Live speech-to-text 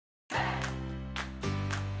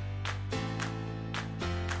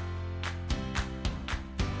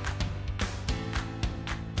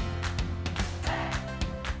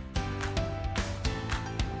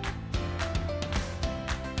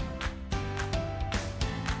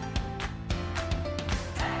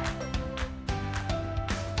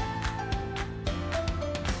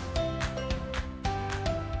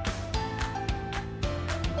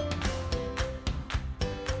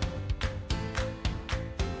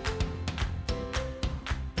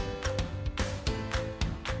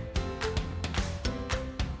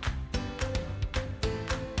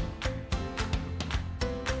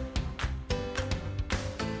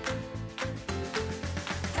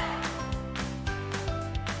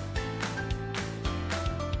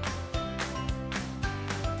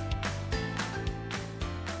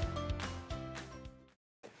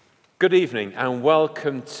Good evening and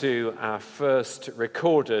welcome to our first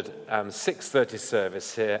recorded 6:30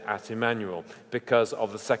 service here at Emmanuel because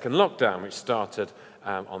of the second lockdown which started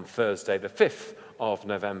on Thursday the 5th of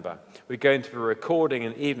November. We're going to be recording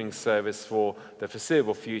an evening service for the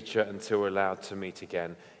foreseeable future until we're allowed to meet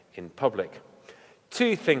again in public.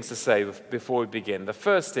 Two things to say before we begin. The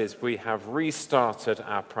first is we have restarted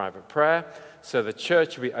our private prayer. So the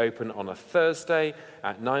church will be open on a Thursday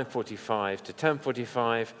at 9:45 to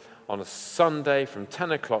 10:45, on a Sunday from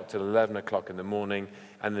 10 o'clock to 11 o'clock in the morning,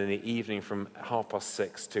 and in the evening from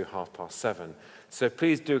 6:30 to 7:30. So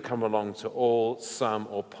please do come along to all, some,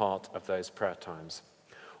 or part of those prayer times.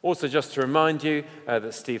 Also, just to remind you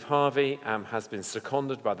that Steve Harvey has been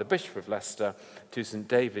seconded by the Bishop of Leicester to St.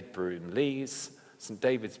 David's Broomleys,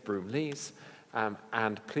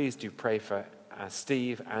 and please do pray for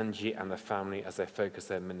Steve, Angie, and the family as they focus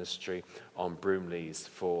their ministry on Broomleys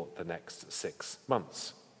for the next 6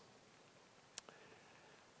 months.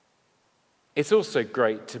 It's also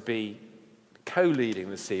great to be co-leading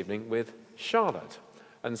this evening with Charlotte.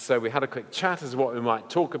 And so we had a quick chat as to what we might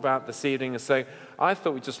talk about this evening. And so I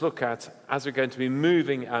thought we'd just look at, as we're going to be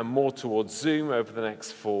moving more towards Zoom over the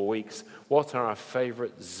next 4 weeks, what are our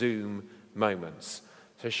favourite Zoom moments?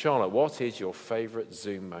 So Charlotte, what is your favourite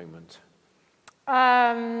Zoom moment?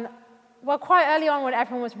 Well, quite early on when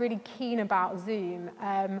everyone was really keen about Zoom,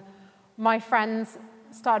 my friends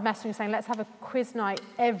started messaging saying, let's have a quiz night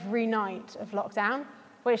every night of lockdown,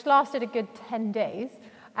 which lasted a good 10 days.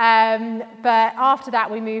 But after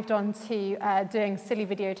that, we moved on to doing silly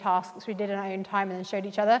video tasks we did in our own time and then showed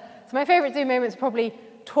each other. So my favourite Zoom moment is probably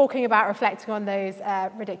talking about, reflecting on those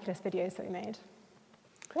ridiculous videos that we made.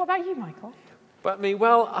 What about you, Michael? But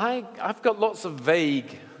well, I've got lots of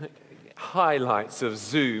vague highlights of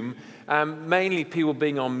Zoom, mainly people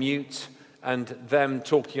being on mute and them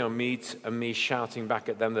talking on mute and me shouting back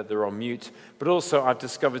at them that they're on mute. But also I've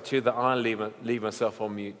discovered too that I leave myself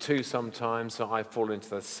on mute too sometimes, so I fall into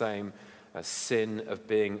the same sin of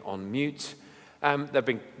being on mute. There have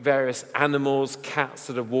been various animals, cats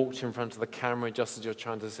that have walked in front of the camera just as you're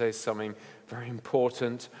trying to say something very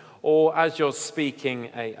important. Or as you're speaking,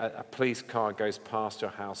 a police car goes past your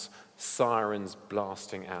house, sirens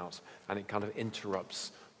blasting out, and it kind of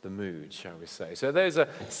interrupts the mood, shall we say. So those are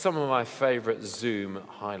some of my favourite Zoom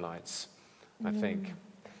highlights, I think.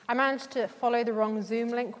 I managed to follow the wrong Zoom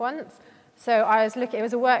link once. So I was looking, it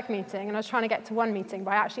was a work meeting, and I was trying to get to one meeting,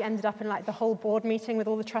 but I actually ended up in like the whole board meeting with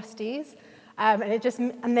all the trustees.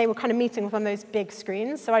 And they were kind of meeting with one of those big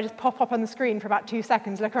screens. So I just pop up on the screen for about 2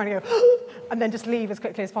 seconds, look around and go, and then just leave as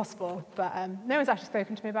quickly as possible. But no one's actually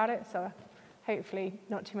spoken to me about it, so hopefully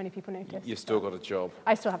not too many people noticed. You've still got a job.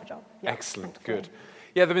 I still have a job. Yeah, excellent, good.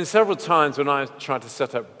 Yeah, there have been several times when I've tried to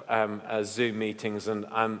set up Zoom meetings, and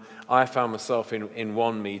I found myself in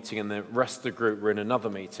one meeting, and the rest of the group were in another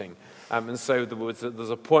meeting. And so there's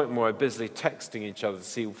a point where we're busily texting each other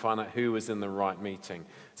to find out who was in the right meeting.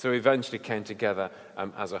 So we eventually came together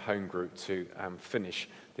as a home group to finish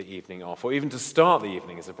the evening off, or even to start the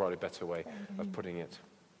evening is a probably better way of putting it.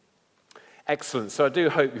 Excellent. So I do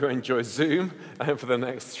hope you enjoy Zoom for the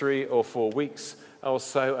next 3 or 4 weeks or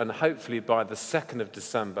so, and hopefully by the 2nd of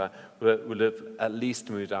December, we'll have at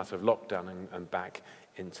least moved out of lockdown and back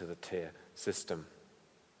into the tier system.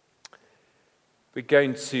 We're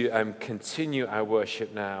going to continue our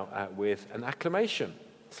worship now with an acclamation.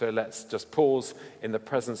 So let's just pause in the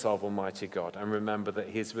presence of Almighty God and remember that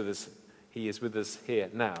He is with us here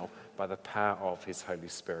now by the power of His Holy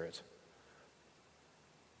Spirit.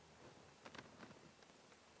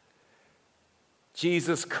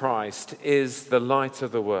 Jesus Christ is the light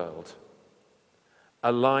of the world,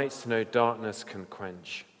 a light no darkness can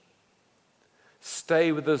quench.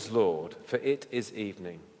 Stay with us, Lord, for it is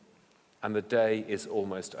evening, and the day is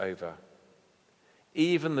almost over.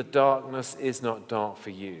 Even the darkness is not dark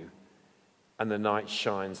for you, and the night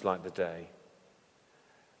shines like the day.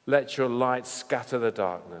 Let your light scatter the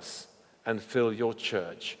darkness and fill your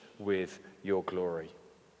church with your glory.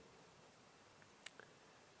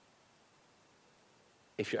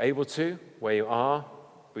 If you're able to, where you are,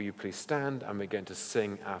 will you please stand, and we're going to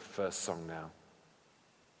sing our first song now.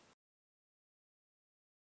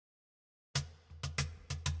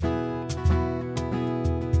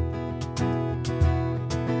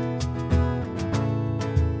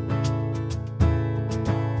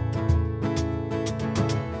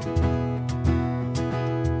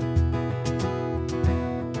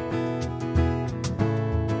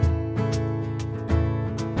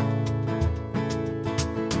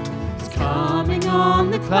 On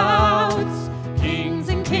the clouds, kings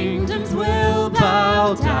and kingdoms will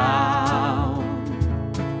bow down.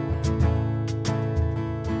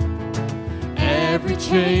 every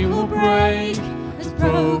chain will break as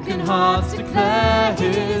broken hearts declare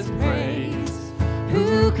his praise.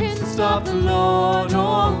 Who can stop the Lord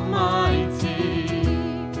Almighty?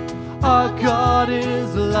 Our God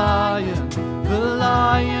is a lion, the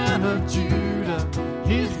Lion of Judah.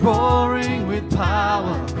 He's roaring with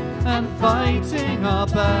power and fighting our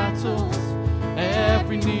battles.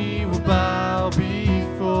 Every knee will bow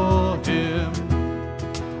before him.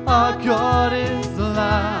 Our God is the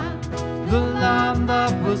Lamb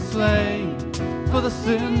that was slain for the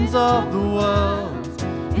sins of the world.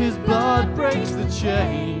 His blood breaks the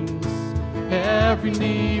chains. Every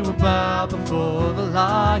knee will bow before the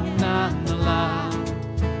Lion and the Lamb.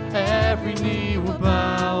 Every knee will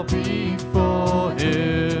bow before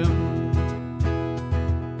him.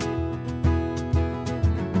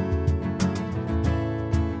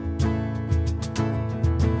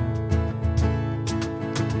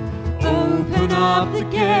 Open up the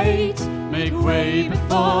gate, make way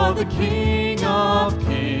before the King of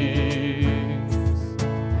Kings.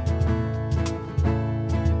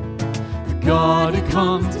 The God who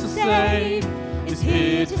comes to save is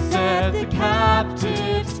here to set the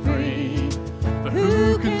captives free. For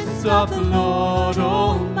who can stop the Lord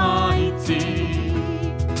Almighty?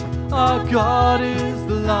 Our God is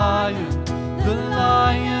the Lion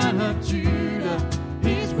of Judah.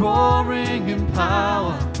 He's roaring in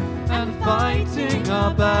power and fighting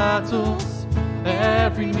our battles.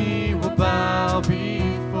 Every knee will bow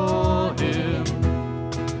before him.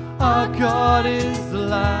 Our God is the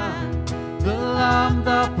Lamb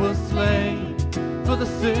that was slain for the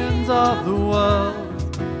sins of the world.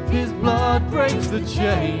 His blood breaks the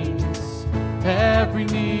chains. Every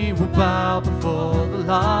knee will bow before the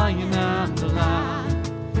Lion and the Lamb.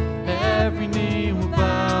 Every knee will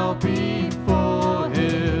bow before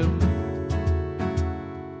him.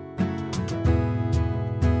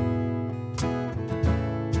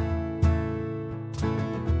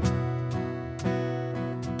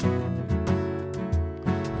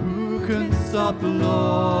 Stop the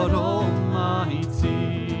Lord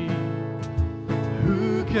Almighty?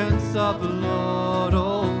 Who can stop the Lord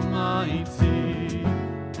Almighty?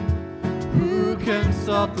 Who can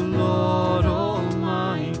stop the Lord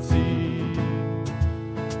Almighty?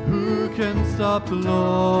 Who can stop the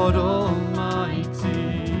Lord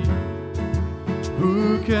Almighty?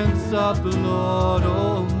 Who can stop the Lord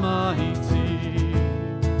Almighty?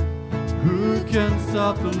 Who can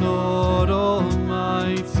stop the Lord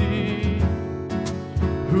Almighty?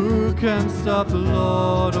 Who can stop the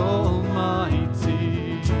Lord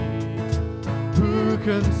Almighty? Who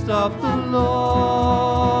can stop the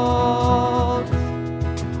Lord?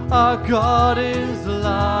 Our God is a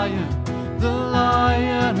lion, the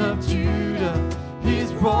Lion of Judah.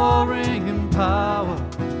 He's roaring in power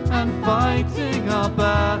and fighting our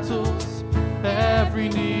battles. Every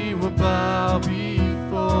knee will bow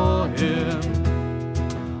before him.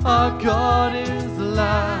 Our God is the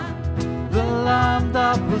Lamb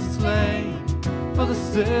that was slain for the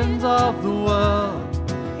sins of the world.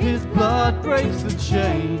 His blood breaks the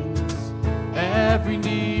chains. Every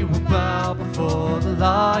knee will bow before the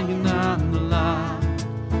Lion and the Lamb.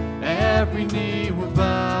 Every knee will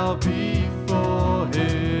bow before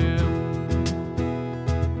him.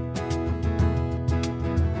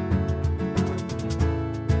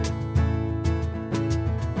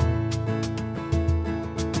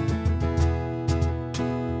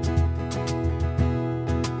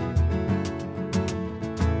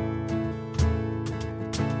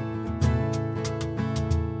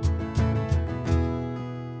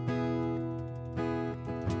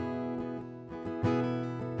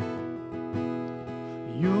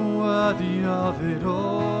 Worthy of it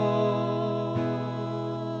all.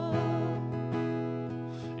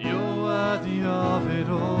 You're worthy of it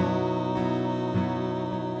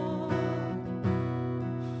all.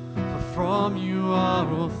 For from you are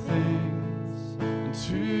all things, and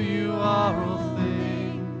to you are all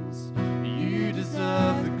things. You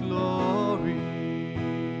deserve the glory.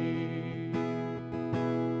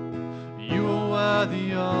 You are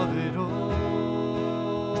worthy of it all.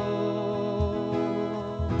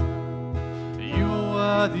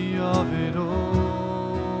 Worthy of it all.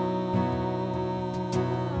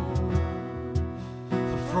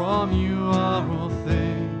 For from you are all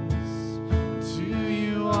things, and to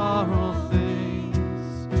you are all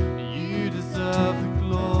things. You deserve the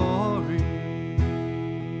glory.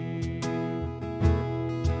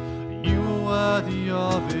 You are worthy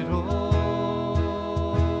of it all.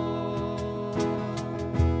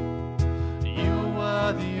 You are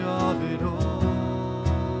worthy of it all.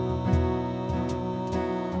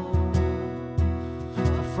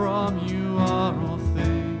 From you are all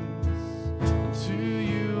things, and to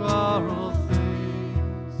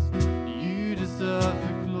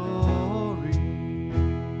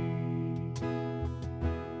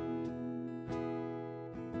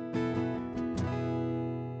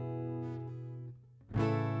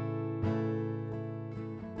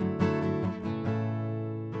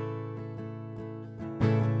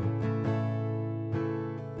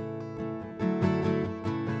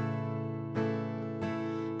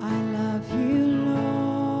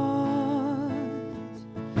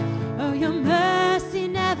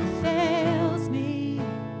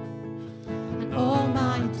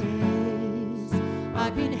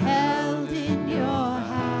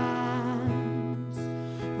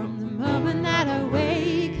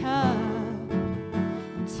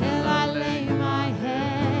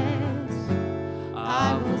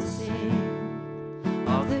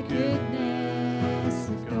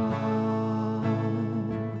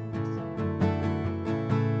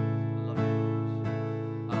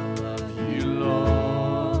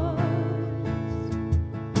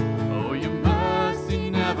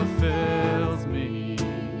never fails me,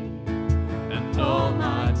 and all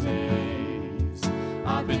my days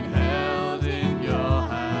I've been held in your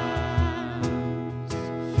hands.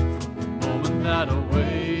 From the moment that I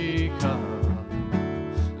wake up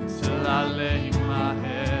until I lay my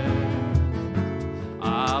head,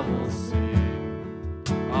 I will sing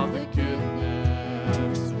of the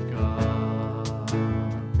goodness of God.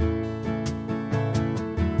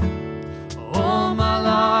 All my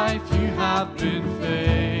life you have been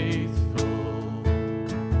faithful.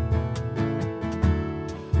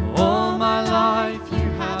 All my life you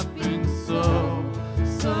have been so,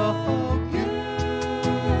 so good.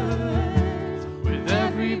 With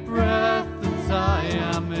every breath that I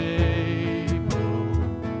am able,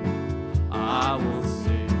 I will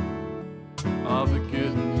sing of the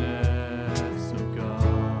goodness of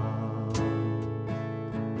God.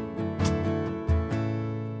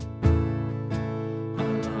 I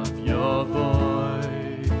love your voice.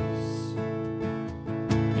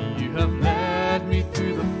 You have led me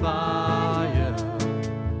through the fire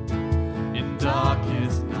in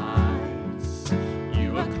darkest nights.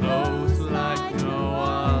 You are close like no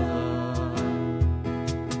other.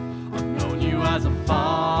 I've known you as a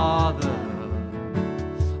father.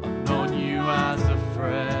 I've known you as a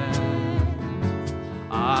friend.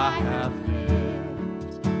 I have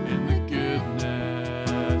lived in the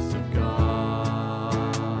goodness of God.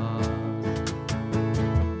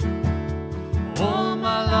 All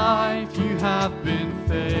my life you have been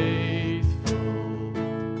faithful.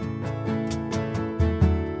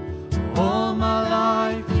 All my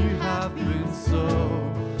life you have been so,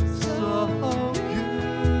 so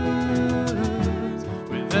good.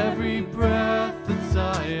 With every breath that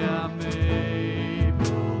I am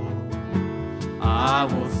able, I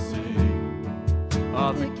will sing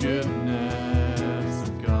of the goodness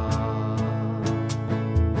of God.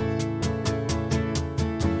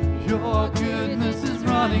 Your goodness is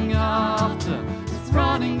running after, it's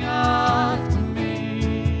running after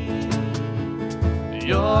me.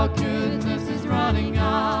 Your goodness is running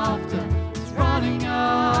after, it's running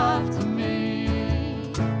after me.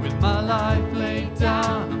 With my life laid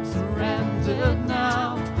down, I'm surrendered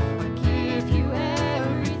now. I give you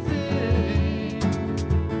everything.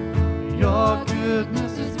 Your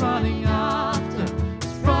goodness is running after,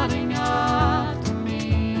 it's running after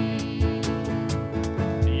me.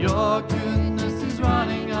 Your goodness is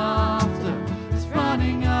running after, it's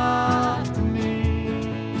running after me.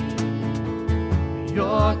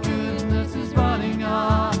 Your goodness is running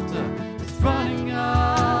after, it's running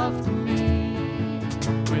after me.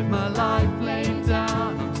 With my life laid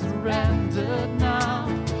down, I'm surrendered now.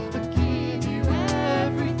 I give you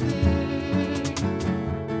everything.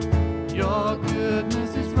 Your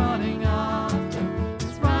goodness is running after,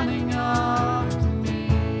 it's running after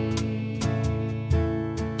me.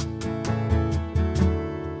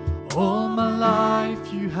 All my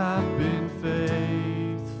life you have been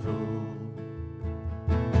faithful.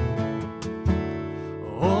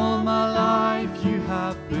 All my life you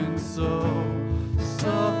have been so,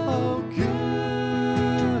 so good.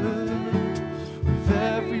 With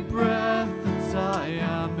every breath that I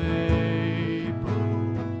am able,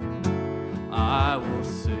 I will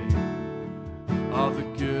sing of the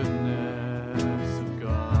goodness of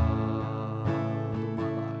God.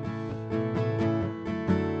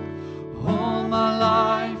 All my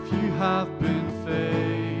life you have been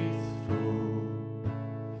faithful.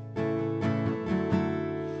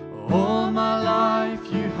 All my life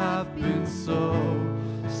you have been so,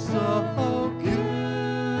 so good.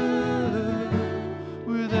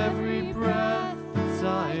 With every breath that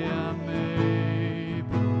I am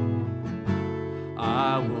able,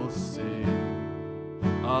 I will sing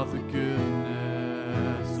of the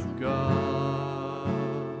goodness of God.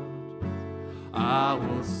 I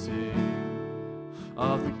will sing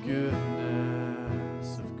of the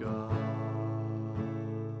goodness of God.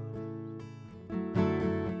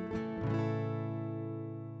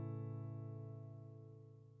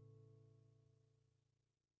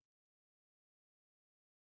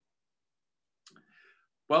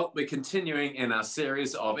 Well, we're continuing in our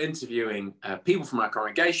series of interviewing people from our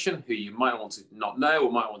congregation who you might want to not know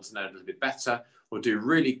or might want to know a little bit better, or do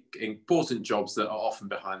really important jobs that are often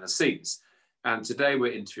behind the scenes. And today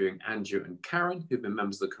we're interviewing Andrew and Karen, who've been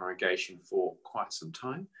members of the congregation for quite some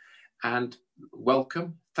time. And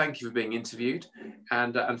welcome. Thank you for being interviewed.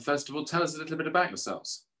 And first of all, tell us a little bit about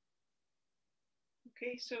yourselves.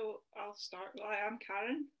 Okay, so I'll start. Well, I am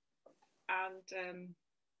Karen, and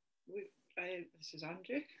this is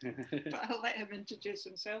Andrew, but I'll let him introduce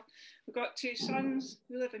himself. We've got two sons.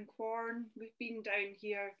 We live in Quorn. We've been down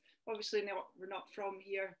here. Obviously, we're not from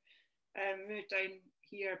here. moved down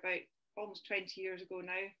here about almost 20 years ago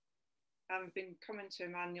now. I've been coming to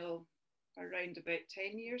Emmanuel around about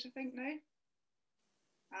 10 years, I think now.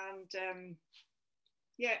 And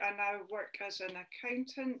yeah, and I work as an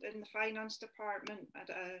accountant in the finance department at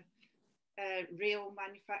a rail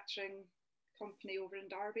manufacturing company over in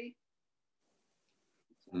Derby.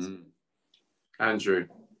 Andrew.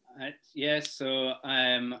 Yes, so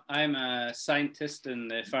I'm a scientist in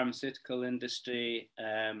the pharmaceutical industry.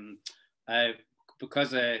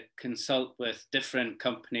 Because I consult with different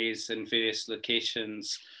companies in various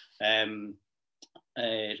locations, I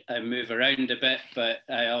move around a bit, but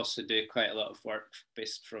I also do quite a lot of work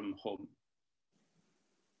based from home.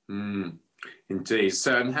 Indeed.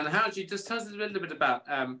 So, and how do you just tell us a little bit about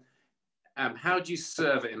how do you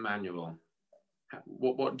serve at Emmanuel?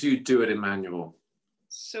 What do you do at Emmanuel?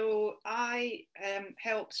 So I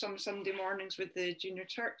help some Sunday mornings with the junior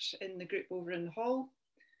church in the group over in the hall.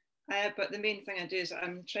 But the main thing I do is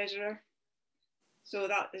I'm treasurer. So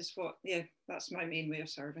that is what, yeah, that's my main way of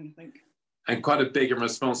serving, I think. And quite a big and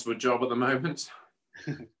responsible job at the moment.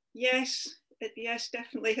 Yes, yes,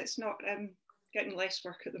 definitely. It's not getting less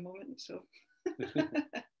work at the moment, so.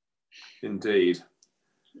 Indeed.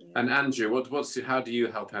 Yeah. And Andrew, how do you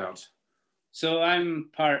help out? So I'm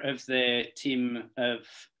part of the team of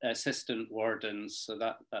assistant wardens. So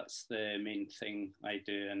that's the main thing I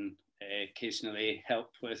do, and occasionally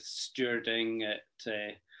help with stewarding at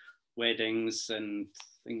weddings and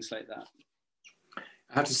things like that.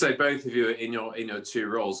 I have to say, both of you in your two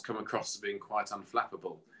roles come across as being quite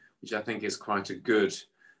unflappable, which I think is quite a good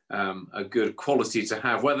quality to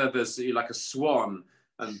have. Whether there's like a swan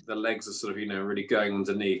and the legs are sort of really going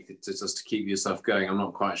underneath just to keep yourself going, I'm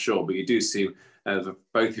not quite sure, but you do seem both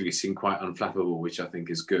of you seem quite unflappable, which I think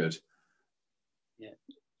is good. Yeah.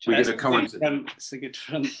 We get a comment. It's a good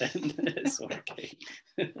front end. It's working.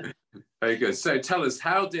 Very good. So tell us,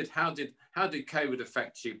 how did COVID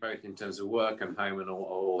affect you both in terms of work and home and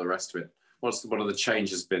all the rest of it? What are the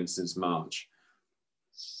changes been since March?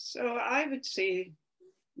 So I would say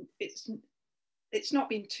it's not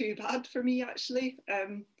been too bad for me, actually.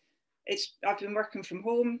 I've been working from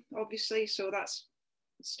home, obviously, so that's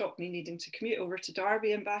stopped me needing to commute over to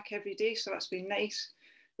Derby and back every day. So that's been nice.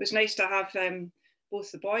 It was nice to have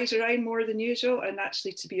both the boys around more than usual, and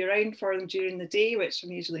actually to be around for them during the day, which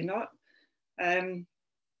I'm usually not. And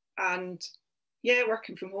yeah,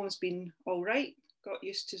 working from home has been all right. Got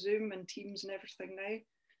used to Zoom and Teams and everything now.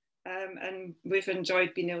 And we've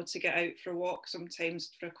enjoyed being able to get out for a walk,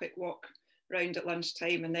 sometimes for a quick walk around at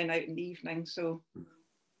lunchtime and then out in the evening. So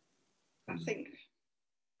I think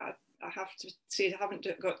I have to say I haven't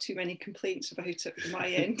got too many complaints about it from my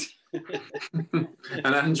end.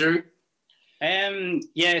 And Andrew?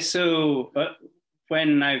 Yeah, so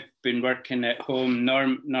when I've been working at home,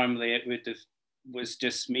 normally it was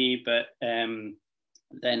just me, but then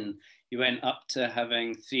you went up to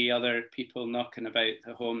having 3 other people knocking about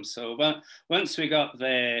the home. So once we got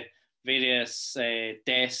the various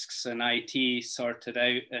desks and IT sorted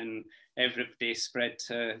out and everybody spread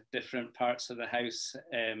to different parts of the house,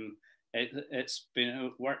 it's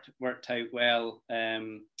been worked out well.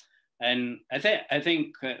 And I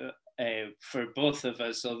think for both of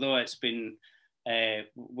us, although it's been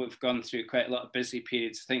we've gone through quite a lot of busy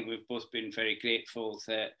periods, I think we've both been very grateful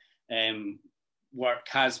that work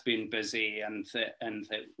has been busy, and that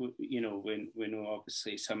we know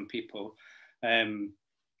obviously some people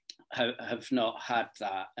have not had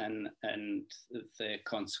that, and the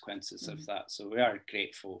consequences of that. So we are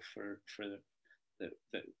grateful for that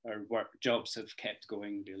our jobs have kept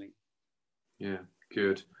going, really. Yeah,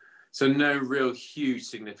 good. So no real huge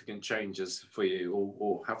significant changes for you,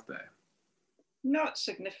 or have there? Not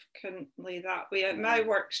significantly that way. My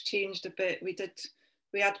work's changed a bit. We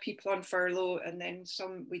had people on furlough, and then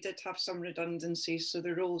we did have some redundancies. So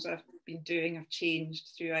the roles I've been doing have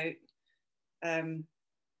changed throughout.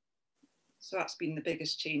 So that's been the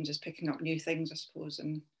biggest change, is picking up new things, I suppose,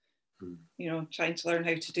 and trying to learn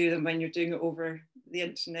how to do them when you're doing it over the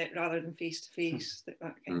internet rather than face to face.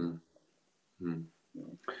 That kind of.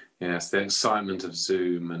 Yes, the excitement of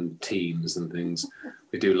Zoom and Teams and things.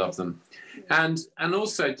 We do love them. And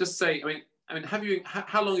also, just say, I mean,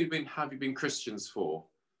 how long have you been Christians for?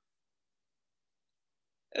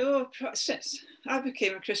 Oh, since I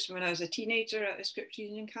became a Christian when I was a teenager at the Scripture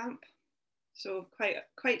Union camp, so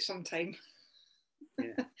quite some time.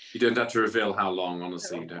 Yeah. You don't have to reveal how long,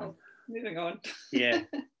 honestly. You don't. Moving on. Yeah.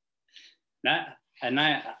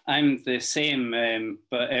 I'm the same,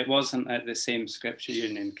 but it wasn't at the same Scripture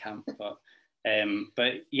Union camp. But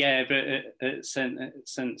yeah, but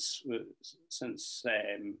since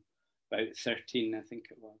about 13, I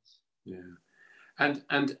think it was. Yeah.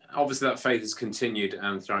 And obviously that faith has continued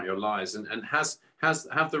throughout your lives. And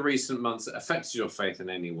have the recent months affected your faith in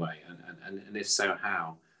any way? And if so,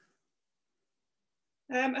 how?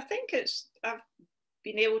 I think I've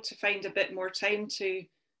been able to find a bit more time to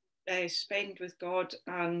spend with God,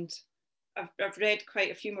 and I've read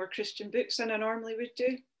quite a few more Christian books than I normally would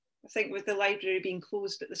do. I think with the library being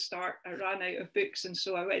closed at the start, I ran out of books, and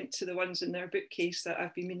so I went to the ones in their bookcase that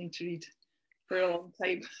I've been meaning to read for a long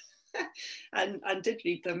time. and did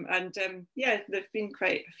read them, and yeah, there've been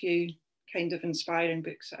quite a few kind of inspiring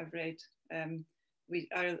books that I've read.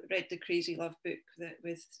 I read the Crazy Love book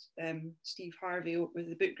with Steve Harvey with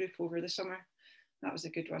the book group over the summer. That was a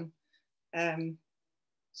good one.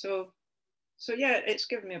 So yeah, it's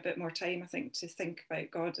given me a bit more time, I think, to think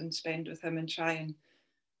about God and spend with him, and try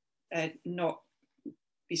and not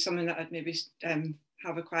be something that I'd maybe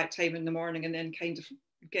have a quiet time in the morning and then kind of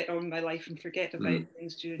get on with my life and forget about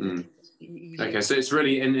things during the day. Okay, so it's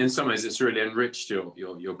really, in some ways, it's really enriched your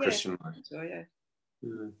Christian life. So yeah.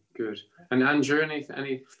 Good. And Andrew,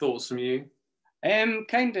 any thoughts from you?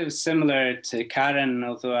 Kind of similar to Karen,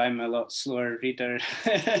 although I'm a lot slower reader.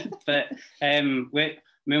 But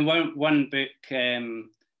one book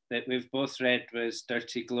that we've both read was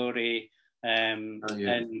Dirty Glory, and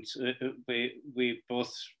we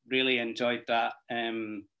both really enjoyed that.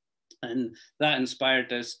 And that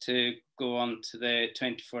inspired us to go on to the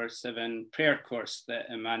 24/7 prayer course that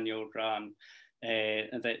Emmanuel ran,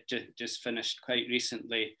 that just finished quite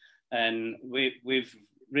recently. And we've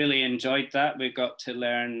really enjoyed that. We got to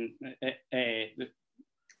learn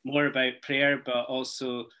more about prayer, but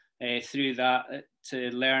also through that to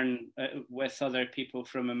learn with other people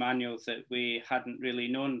from Emmanuel that we hadn't really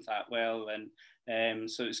known that well. And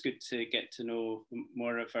so it's good to get to know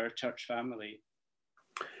more of our church family.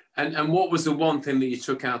 And what was the one thing that you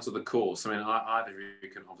took out of the course? I mean, either of you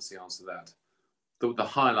can obviously answer that. The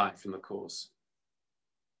highlight from the course.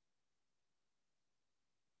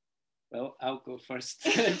 Well, I'll go first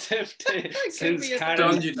since Karen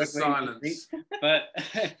done you to silence. But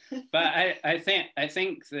I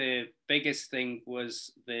think the biggest thing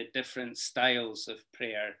was the different styles of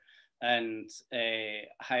prayer, and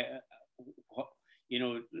how, you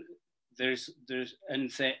know, there's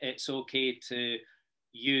and it's okay to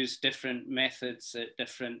use different methods at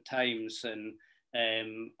different times. And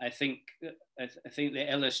I think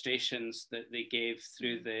the illustrations that they gave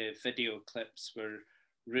through the video clips were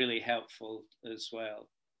really helpful as well.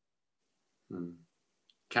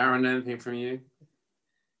 Karen, anything from you?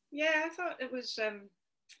 Yeah, I thought it was there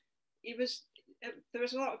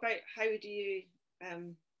was a lot about how do you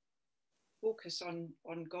focus on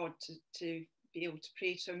God to be able to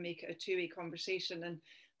pray to and make it a two-way conversation. And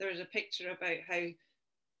there was a picture about how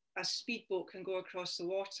a speedboat can go across the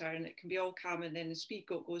water and it can be all calm, and then the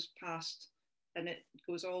speedboat goes past and it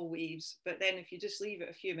goes all waves. But then if you just leave it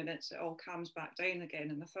a few minutes, it all calms back down again.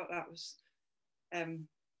 And I thought that was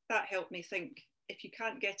that helped me think, if you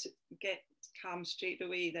can't get calm straight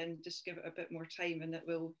away, then just give it a bit more time, and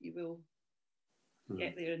you will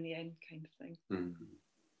get there in the end, kind of thing.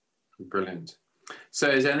 Brilliant. So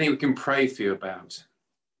is there anything we can pray for you about?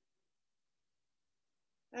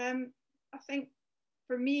 I think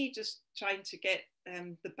for me, just trying to get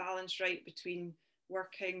the balance right between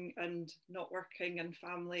working and not working and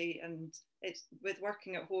family. And it's with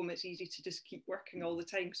working at home, it's easy to just keep working all the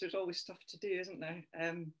time because there's always stuff to do, isn't there?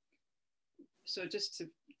 So just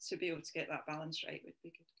to be able to get that balance right would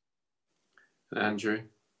be good. Andrew?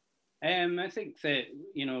 I think that,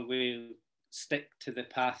 you know, we stick to the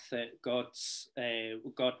path that God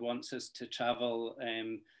wants us to travel,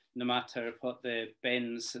 no matter what the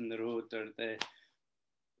bends in the road or the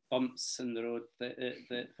bumps in the road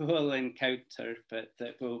that we'll encounter, but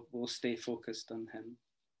that we'll stay focused on him.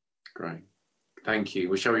 Great. Thank you.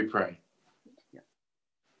 Well, shall we pray? Yeah.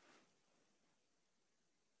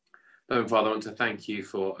 Lord Father, I want to thank you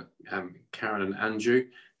for Karen and Andrew.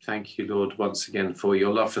 Thank you, Lord, once again for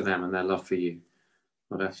your love for them and their love for you.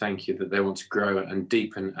 Lord, I thank you that they want to grow and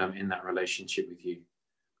deepen in that relationship with you.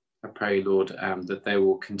 I pray, Lord, that they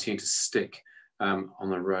will continue to stick on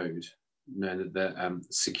the road, knowing that they're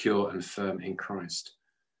secure and firm in Christ.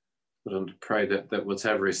 But I want to pray that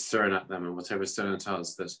whatever is thrown at them and whatever is thrown at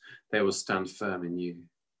us, that they will stand firm in you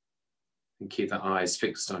and keep their eyes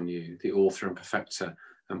fixed on you, the author and perfecter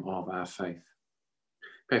of our faith.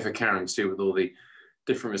 Pray for Karen too, with all the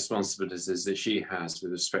different responsibilities that she has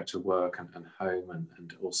with respect to work and home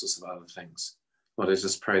and all sorts of other things. Lord, I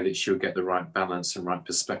just pray that she'll get the right balance and right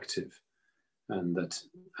perspective, and that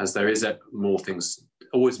as there is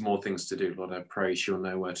always more things to do, Lord, I pray she'll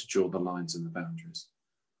know where to draw the lines and the boundaries.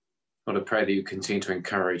 Lord, I pray that you continue to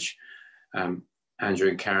encourage Andrew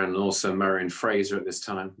and Karen, and also Murray and Fraser at this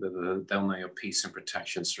time, that they'll know your peace and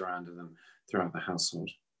protection surrounding them throughout the household.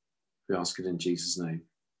 We ask it in Jesus' name.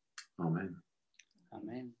 Amen.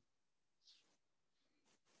 Amen.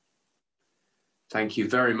 Thank you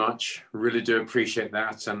very much. Really do appreciate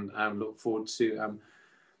that, and look forward to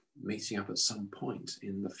meeting up at some point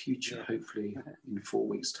in the future, hopefully in 4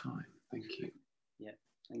 weeks' time. Thank you. Yeah,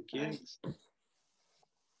 thank you. Thanks.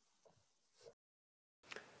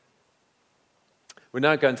 We're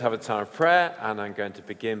now going to have a time of prayer, and I'm going to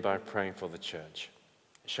begin by praying for the church.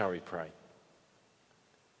 Shall we pray?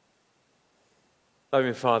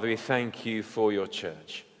 Loving Father, we thank you for your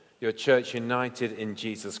church united in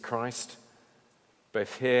Jesus Christ,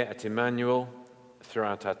 both here at Emmanuel,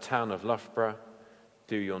 throughout our town of Loughborough,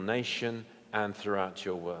 through your nation, and throughout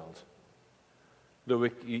your world.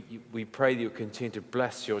 Lord, we pray that you continue to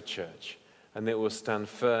bless your church, and that it will stand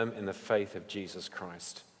firm in the faith of Jesus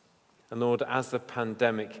Christ. And Lord, as the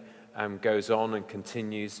pandemic goes on and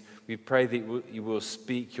continues, we pray that you will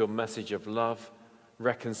speak your message of love,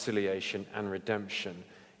 reconciliation, and redemption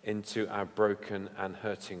into our broken and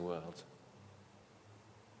hurting world.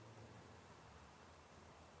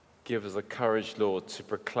 Give us the courage, Lord, to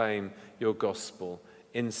proclaim your gospel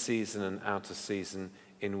in season and out of season,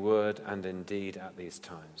 in word and in deed at these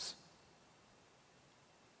times.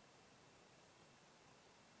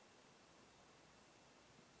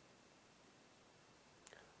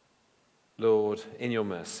 Lord, in your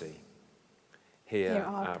mercy, hear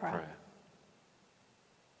our prayer.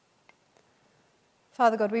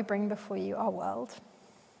 Father God, we bring before you our world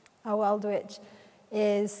which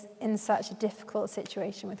is in such a difficult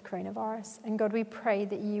situation with coronavirus. And God, we pray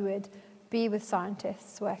that you would be with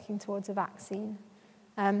scientists working towards a vaccine,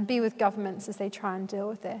 be with governments as they try and deal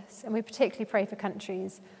with this. And we particularly pray for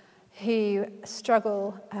countries who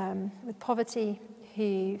struggle with poverty,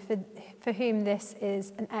 for whom this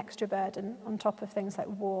is an extra burden on top of things like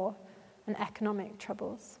war and economic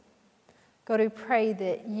troubles. God, we pray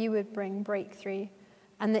that you would bring breakthrough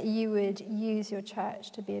and that you would use your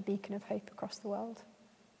church to be a beacon of hope across the world.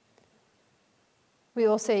 We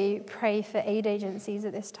also pray for aid agencies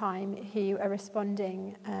at this time who are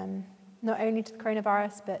responding not only to the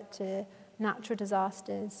coronavirus but to natural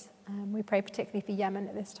disasters. We pray particularly for Yemen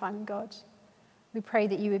at this time, God. We pray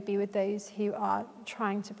that you would be with those who are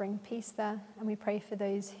trying to bring peace there, and we pray for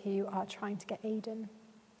those who are trying to get aid in.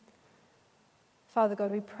 Father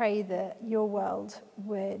God, we pray that your world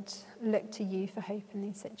would look to you for hope in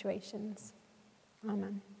these situations.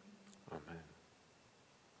 Amen. Amen.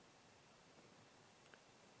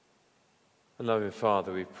 And loving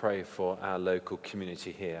Father, we pray for our local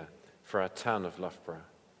community here, for our town of Loughborough.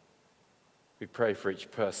 We pray for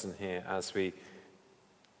each person here as we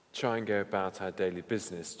try and go about our daily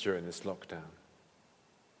business during this lockdown.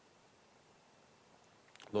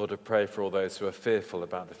 Lord, I pray for all those who are fearful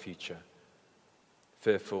about the future,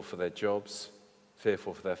 fearful for their jobs,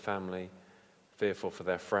 fearful for their family, fearful for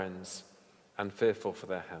their friends, and fearful for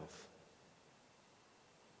their health.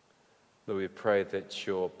 Lord, we pray that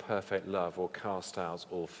your perfect love will cast out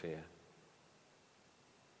all fear.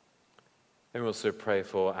 And we also pray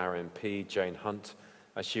for our MP, Jane Hunt,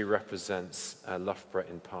 as she represents Loughborough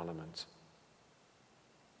in Parliament.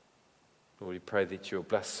 Lord, we pray that you will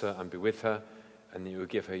bless her and be with her, and that you will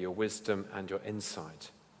give her your wisdom and your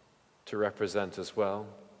insight to represent us well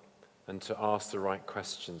and to ask the right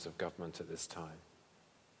questions of government at this time.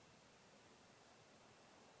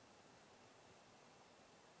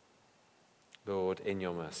 Lord, in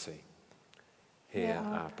your mercy, hear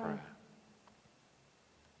our prayer.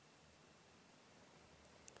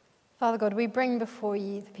 Father God, we bring before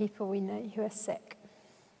you the people we know who are sick.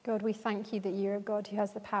 God, we thank you that you're a God who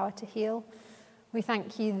has the power to heal. We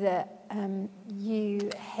thank you that you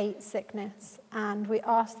hate sickness, and we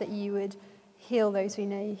ask that you would heal those we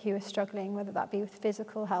know who are struggling, whether that be with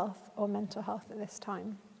physical health or mental health at this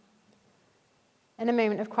time. In a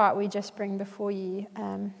moment of quiet, we just bring before you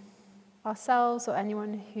ourselves or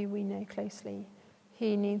anyone who we know closely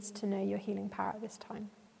who needs to know your healing power at this time.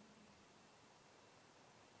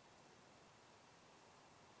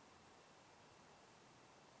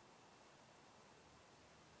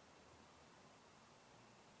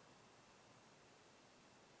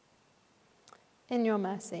 In your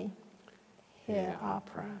mercy, hear our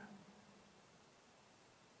prayer.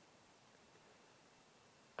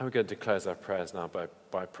 And we're going to close our prayers now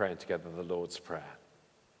by praying together the Lord's Prayer.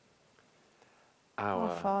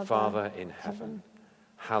 Our Father in heaven,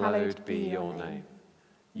 hallowed be your name.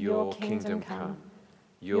 Your kingdom come,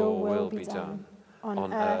 your will be done,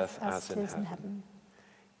 on earth as in heaven.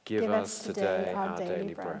 Give us today our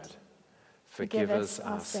daily bread, Forgive us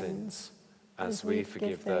our sins, as we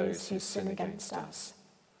forgive those who sin against us.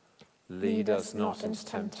 Lead us not into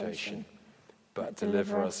temptation, but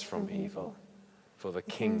deliver us from evil. For the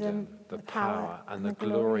kingdom, the power, and the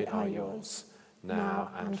glory are yours,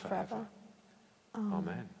 now and forever.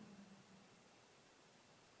 Amen.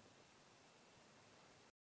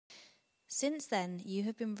 Since then you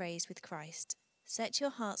have been raised with Christ. Set your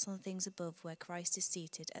hearts on things above, where Christ is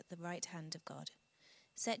seated at the right hand of God.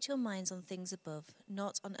 Set your minds on things above,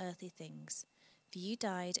 not on earthly things. For you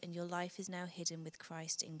died, and your life is now hidden with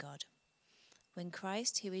Christ in God. When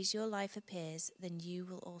Christ, who is your life, appears, then you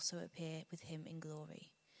will also appear with him in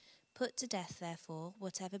glory. Put to death, therefore,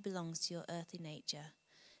 whatever belongs to your earthly nature: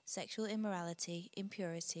 sexual immorality,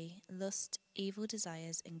 impurity, lust, evil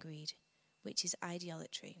desires, and greed, which is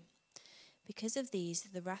idolatry. Because of these,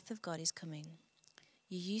 the wrath of God is coming.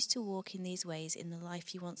 You used to walk in these ways in the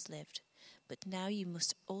life you once lived, but now you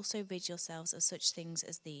must also rid yourselves of such things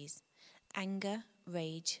as these: anger,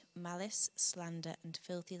 rage, malice, slander, and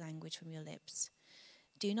filthy language from your lips.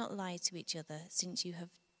 Do not lie to each other, since you have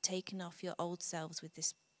taken off your old selves with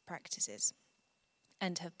these practices,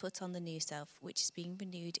 and have put on the new self, which is being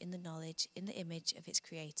renewed in the knowledge in the image of its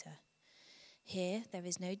Creator. Here there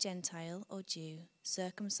is no Gentile or Jew,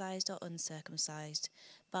 circumcised or uncircumcised,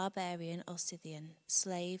 barbarian or Scythian,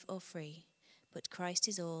 slave or free, but Christ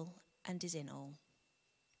is all and is in all.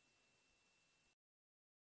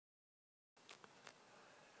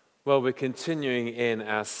 Well, we're continuing in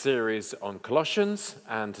our series on Colossians,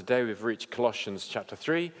 and today we've reached Colossians chapter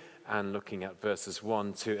 3 and looking at verses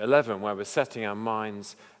 1 to 11, where we're setting our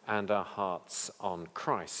minds and our hearts on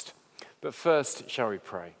Christ. But first, shall we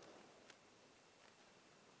pray?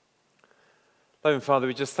 Loving Father,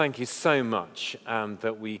 we just thank you so much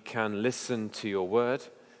that we can listen to your word.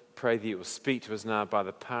 Pray that you will speak to us now by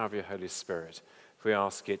the power of your Holy Spirit. We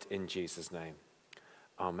ask it in Jesus' name.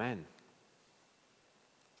 Amen.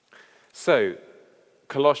 So,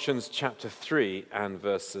 Colossians chapter 3 and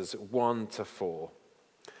verses 1 to 4.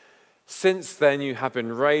 Since then you have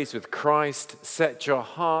been raised with Christ, set your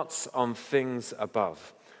hearts on things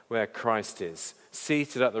above, where Christ is,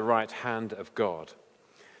 seated at the right hand of God.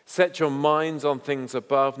 Set your minds on things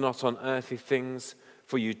above, not on earthly things,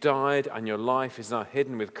 for you died and your life is now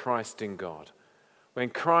hidden with Christ in God. When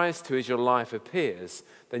Christ, who is your life, appears,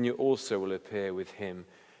 then you also will appear with him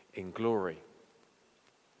in glory.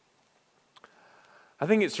 I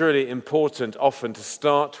think it's really important often to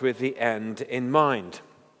start with the end in mind.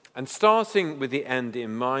 And starting with the end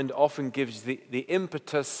in mind often gives the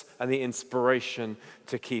impetus and the inspiration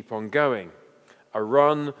to keep on going. A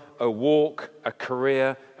run, a walk, a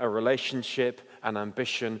career, a relationship, an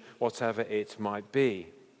ambition, whatever it might be.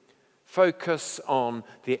 Focus on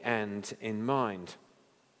the end in mind.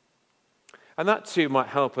 And that too might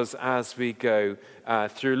help us as we go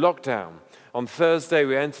through lockdown. On Thursday,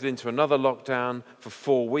 we entered into another lockdown for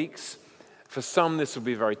 4 weeks. For some, this will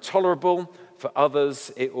be very tolerable. For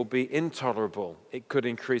others, it will be intolerable. It could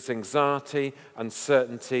increase anxiety,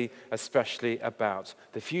 uncertainty, especially about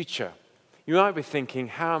the future. You might be thinking,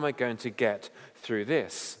 how am I going to get through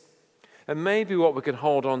this? And maybe what we can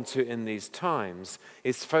hold on to in these times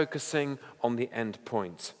is focusing on the end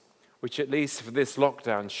point, which at least for this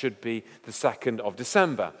lockdown should be the 2nd of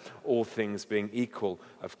December, all things being equal,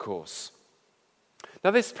 of course.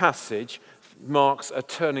 Now, this passage marks a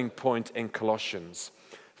turning point in Colossians.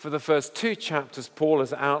 For the first 2 chapters, Paul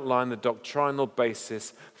has outlined the doctrinal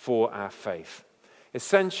basis for our faith.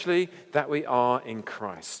 Essentially, that we are in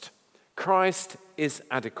Christ. Christ is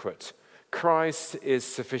adequate. Christ is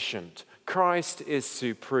sufficient. Christ is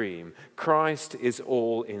supreme. Christ is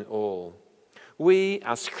all in all. We,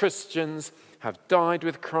 as Christians, have died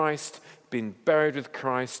with Christ, been buried with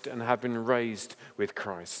Christ, and have been raised with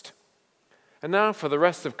Christ. And now for the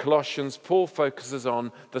rest of Colossians, Paul focuses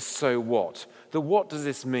on the so what. The what does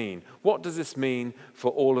this mean? What does this mean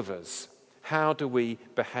for all of us? How do we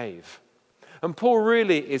behave? And Paul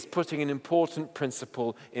really is putting an important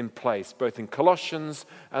principle in place, both in Colossians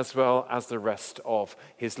as well as the rest of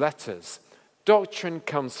his letters. Doctrine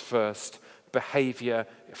comes first, behavior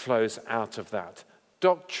flows out of that.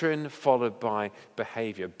 Doctrine followed by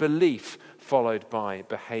behavior. Belief followed by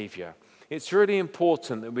behavior. It's really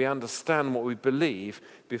important that we understand what we believe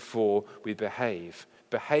before we behave.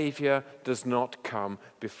 Behavior does not come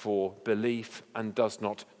before belief and does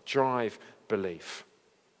not drive belief.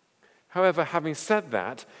 However, having said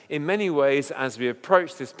that, in many ways, as we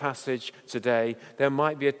approach this passage today, there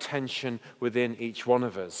might be a tension within each one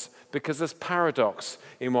of us, because there's paradox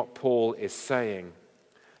in what Paul is saying.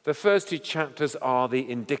 The first 2 chapters are the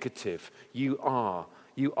indicative. You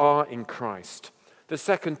are in Christ. The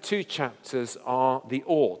second 2 chapters are the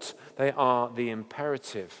ought. They are the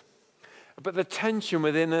imperative. But the tension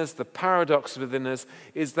within us, the paradox within us,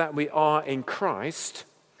 is that we are in Christ,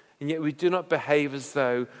 and yet we do not behave as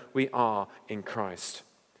though we are in Christ.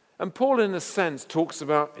 And Paul, in a sense, talks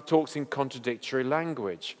in contradictory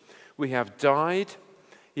language. We have died,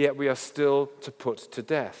 yet we are still to put to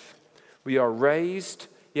death. We are raised,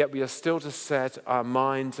 yet we are still to set our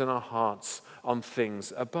minds and our hearts on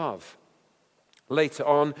things above. Later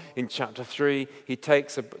on in chapter 3, he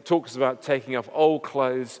talks about taking off old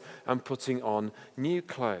clothes and putting on new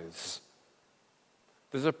clothes.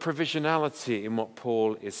 There's a provisionality in what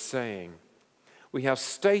Paul is saying. We have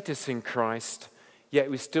status in Christ,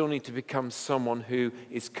 yet we still need to become someone who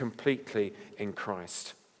is completely in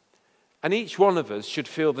Christ. And each one of us should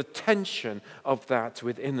feel the tension of that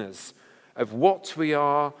within us, of what we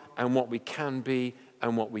are and what we can be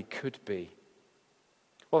and what we could be.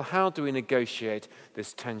 Well, how do we negotiate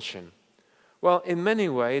this tension? Well, in many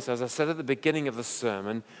ways, as I said at the beginning of the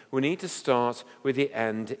sermon, we need to start with the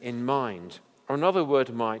end in mind. Or another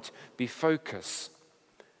word might be focus.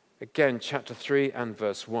 Again, chapter 3 and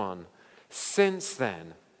verse 1. Since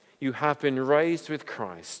then, you have been raised with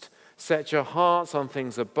Christ. Set your hearts on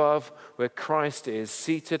things above, where Christ is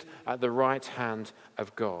seated at the right hand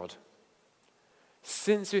of God.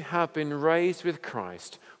 Since we have been raised with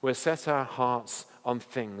Christ, we'll set our hearts on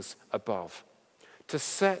things above. To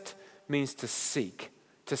set means to seek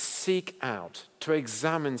out, to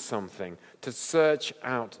examine something, to search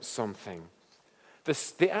out something.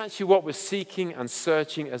 Actually, what we're seeking and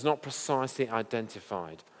searching is not precisely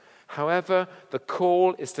identified. However, the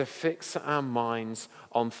call is to fix our minds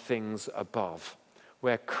on things above,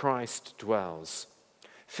 where Christ dwells.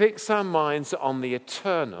 Fix our minds on the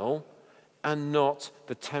eternal and not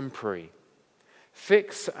the temporary.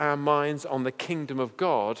 Fix our minds on the kingdom of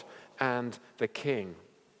God and the King.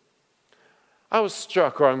 I was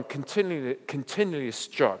struck, or I'm continually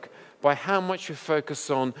struck, by how much we focus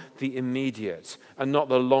on the immediate and not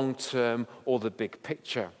the long term or the big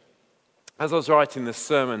picture. As I was writing this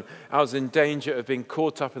sermon, I was in danger of being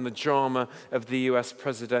caught up in the drama of the US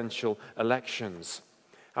presidential elections.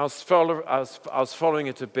 I was following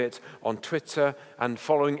it a bit on Twitter and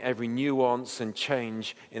following every nuance and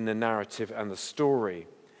change in the narrative and the story.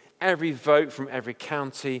 Every vote from every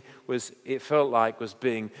county was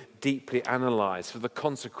being deeply analysed for the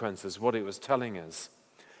consequences, what it was telling us.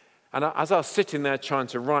 And as I was sitting there trying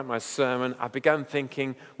to write my sermon, I began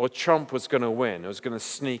thinking, well, Trump was going to win. He was going to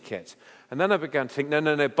sneak it. And then I began to think, no,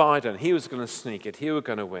 Biden, he was going to sneak it. He was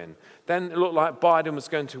going to win. Then it looked like Biden was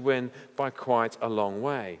going to win by quite a long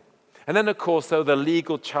way. And then, of course, there were the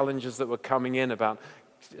legal challenges that were coming in about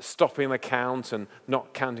stopping the count and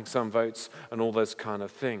not counting some votes and all those kind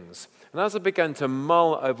of things. And as I began to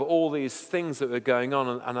mull over all these things that were going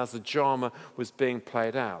on and as the drama was being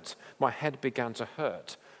played out, my head began to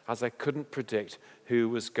hurt as I couldn't predict who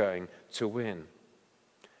was going to win.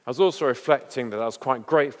 I was also reflecting that I was quite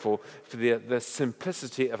grateful for the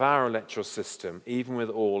simplicity of our electoral system, even with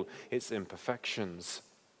all its imperfections.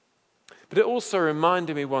 But it also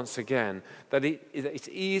reminded me once again that it's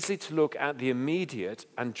easy to look at the immediate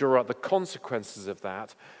and draw out the consequences of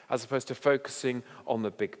that, as opposed to focusing on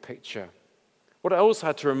the big picture. What I also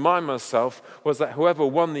had to remind myself was that whoever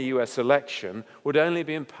won the US election would only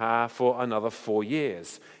be in power for another 4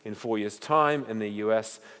 years. In 4 years' time in the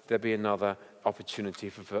US, there'd be another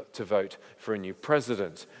opportunity to vote for a new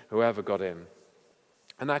president, whoever got in.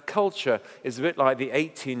 And our culture is a bit like the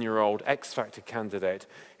 18-year-old X Factor candidate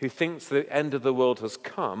who thinks the end of the world has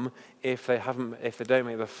come if they don't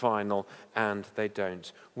make the final and they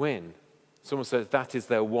don't win. Someone says that is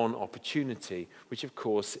their one opportunity, which of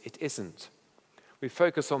course it isn't. We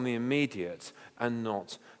focus on the immediate and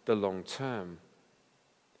not the long term.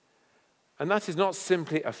 And that is not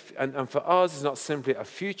simply, and for us, it's not simply a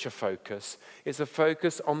future focus, it's a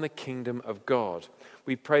focus on the kingdom of God.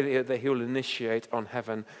 We pray that he will initiate on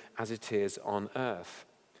heaven as it is on earth.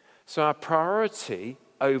 So our priority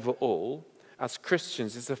overall as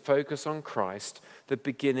Christians is to focus on Christ, the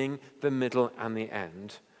beginning, the middle, and the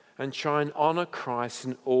end, and try and honor Christ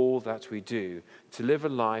in all that we do, to live a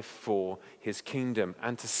life for his kingdom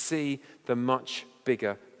and to see the much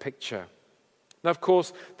bigger picture. Now, of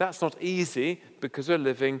course, that's not easy because we're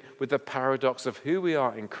living with the paradox of who we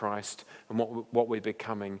are in Christ and what we're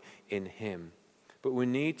becoming in him. But we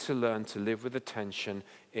need to learn to live with the tension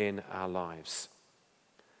in our lives.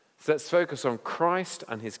 So let's focus on Christ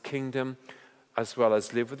and his kingdom, as well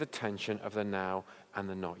as live with the tension of the now and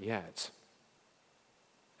the not yet.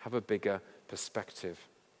 Have a bigger perspective.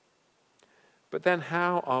 But then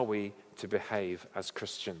how are we to behave as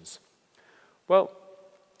Christians? Well,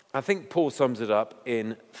 I think Paul sums it up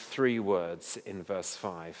in 3 words in verse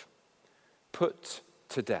 5. Put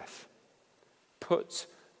to death. Put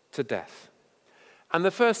to death. And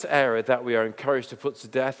the first area that we are encouraged to put to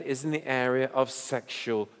death is in the area of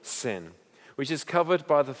sexual sin, which is covered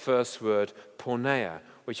by the first word, porneia,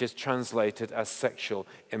 which is translated as sexual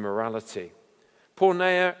immorality.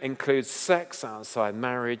 Porneia includes sex outside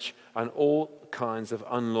marriage and all kinds of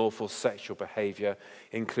unlawful sexual behavior,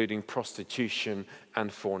 including prostitution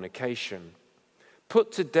and fornication.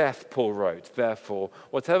 Put to death, Paul wrote, therefore,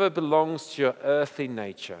 whatever belongs to your earthly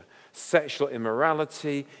nature, sexual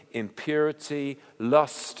immorality, impurity,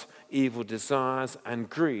 lust, evil desires, and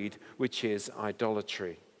greed, which is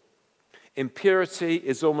idolatry. Impurity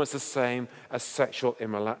is almost the same as sexual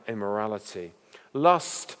immorality.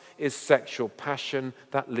 Lust is sexual passion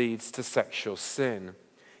that leads to sexual sin.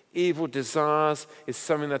 Evil desires is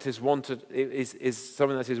something that is wanted, is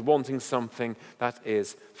something that is wanting something that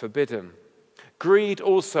is forbidden. Greed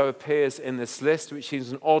also appears in this list, which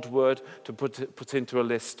seems an odd word to put into a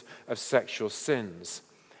list of sexual sins.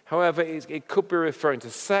 However, it could be referring to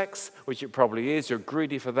sex, which it probably is. You're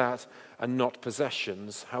greedy for that, and not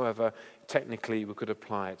possessions. However, technically, we could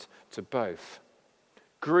apply it to both.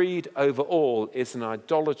 Greed overall is an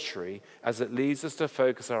idolatry, as it leads us to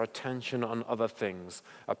focus our attention on other things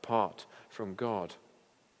apart from God.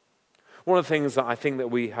 One of the things that I think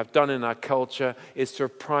that we have done in our culture is to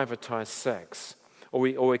privatize sex. Or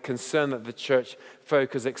we're concerned that the church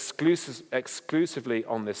focus exclusively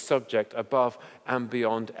on this subject above and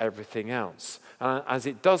beyond everything else. And as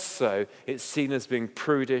it does so, it's seen as being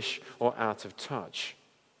prudish or out of touch.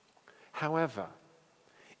 However,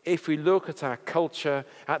 if we look at our culture,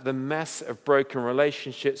 at the mess of broken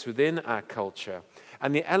relationships within our culture,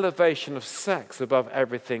 and the elevation of sex above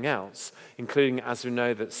everything else, including, as we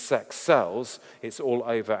know, that sex sells, it's all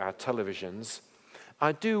over our televisions,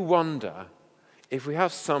 I do wonder if we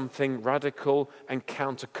have something radical and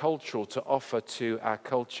countercultural to offer to our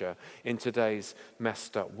culture in today's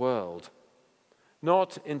messed up world.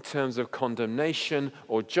 Not in terms of condemnation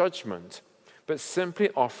or judgment, but simply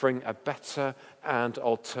offering a better and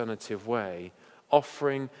alternative way,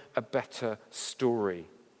 offering a better story.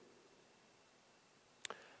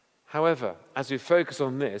 However, as we focus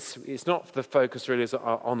on this, it's not the focus really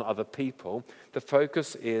on other people. The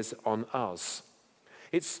focus is on us.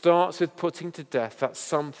 It starts with putting to death that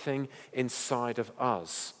something inside of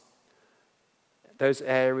us. Those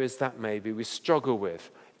areas that maybe we struggle with,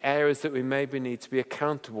 areas that we maybe need to be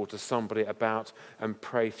accountable to somebody about and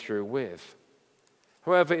pray through with.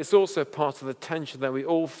 However, it's also part of the tension that we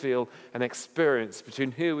all feel and experience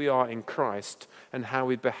between who we are in Christ and how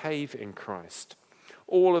we behave in Christ.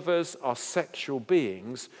 All of us are sexual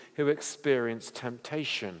beings who experience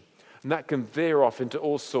temptation, and that can veer off into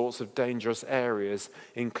all sorts of dangerous areas,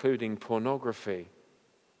 including pornography.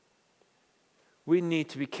 We need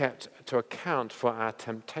to be kept to account for our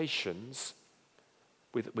temptations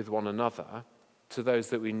with one another, to those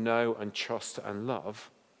that we know and trust and love,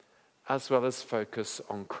 as well as focus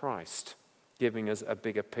on Christ, giving us a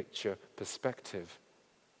bigger picture perspective.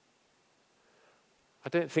 I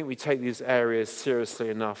don't think we take these areas seriously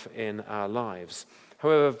enough in our lives.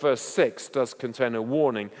 However, verse 6 does contain a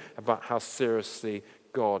warning about how seriously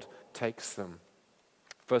God takes them.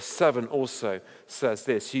 Verse 7 also says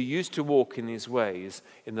this: you used to walk in these ways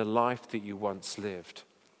in the life that you once lived.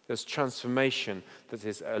 There's transformation that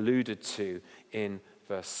is alluded to in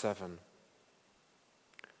verse 7.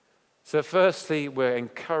 So firstly, we're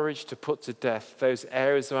encouraged to put to death those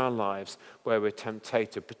areas of our lives where we're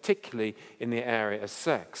tempted, particularly in the area of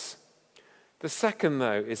sex. The second,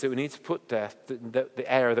 though, is that we need to put death, the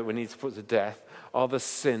area that we need to put to death are the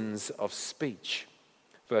sins of speech.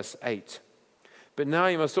 Verse 8. But now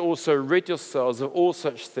you must also rid yourselves of all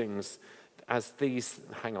such things as these.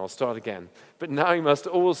 Hang on, I'll start again. But now you must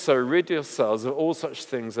also rid yourselves of all such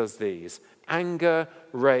things as these: anger,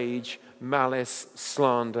 rage, malice,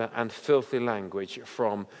 slander, and filthy language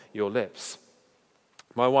from your lips.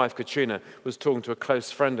 My wife, Katrina, was talking to a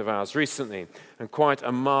close friend of ours recently, and quite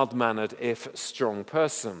a mild-mannered, if strong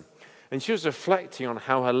person. And she was reflecting on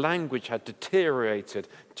how her language had deteriorated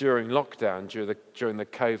during lockdown, during the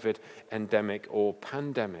COVID endemic or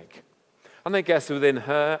pandemic. And I guess within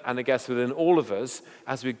her, and I guess within all of us,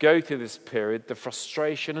 as we go through this period, the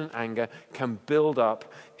frustration and anger can build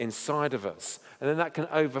up inside of us. And then that can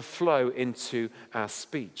overflow into our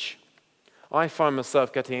speech. I find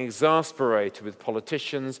myself getting exasperated with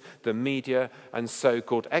politicians, the media, and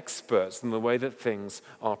so-called experts in the way that things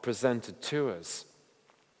are presented to us.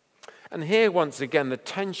 And here, once again, the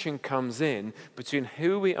tension comes in between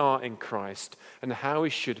who we are in Christ and how we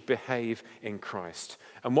should behave in Christ.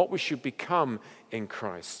 and what we should become in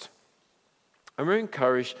Christ. And we're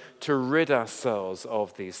encouraged to rid ourselves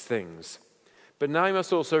of these things. But now you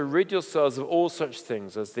must also rid yourselves of all such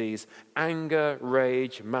things as these: anger,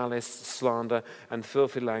 rage, malice, slander, and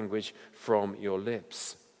filthy language from your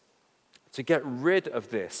lips. To get rid of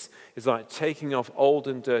this is like taking off old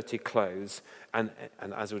and dirty clothes and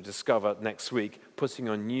as we'll discover next week, putting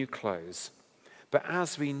on new clothes. But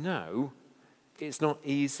as we know, it's not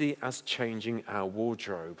easy as changing our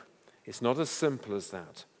wardrobe. It's not as simple as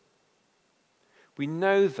that. We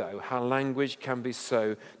know, though, how language can be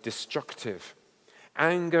so destructive.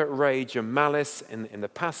 Anger, rage, and malice in the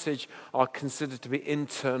passage are considered to be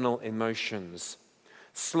internal emotions.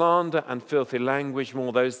 Slander and filthy language,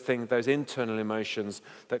 more those internal emotions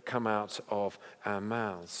that come out of our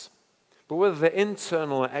mouths. But whether they're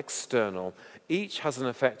internal or external, each has an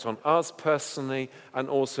effect on us personally and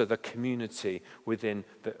also the community within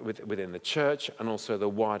the church and also the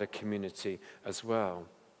wider community as well.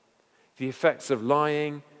 The effects of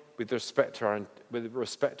lying with respect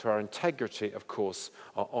to our integrity, of course,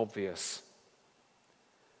 are obvious.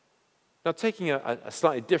 Now, taking a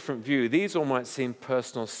slightly different view, these all might seem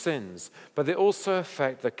personal sins, but they also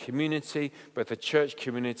affect the community, both the church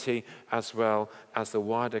community as well as the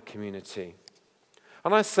wider community.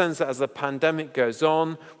 And I sense that as the pandemic goes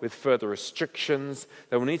on with further restrictions,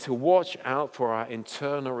 that we need to watch out for our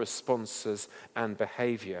internal responses and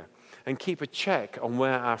behavior and keep a check on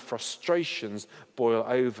where our frustrations boil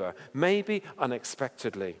over, maybe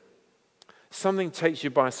unexpectedly. Something takes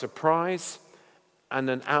you by surprise, and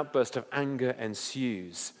an outburst of anger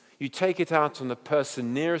ensues. You take it out on the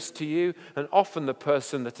person nearest to you, and often the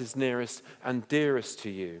person that is nearest and dearest to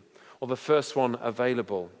you, or the first one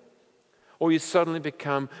available. Or you suddenly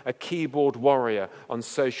become a keyboard warrior on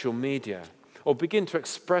social media, or begin to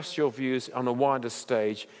express your views on a wider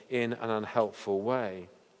stage in an unhelpful way.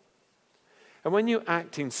 And when you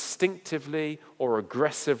act instinctively or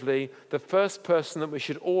aggressively, the first person that we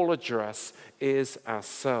should all address is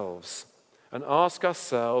ourselves. And ask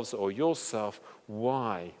ourselves or yourself,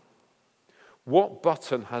 why? What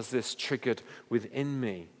button has this triggered within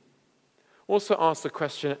me? Also ask the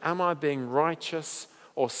question, am I being righteous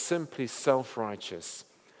or simply self-righteous?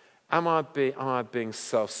 Am I being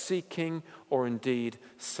self-seeking or indeed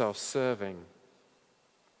self-serving?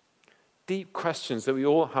 Deep questions that we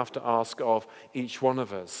all have to ask of each one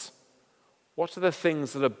of us. What are the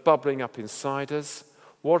things that are bubbling up inside us?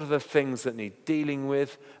 What are the things that need dealing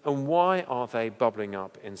with, and why are they bubbling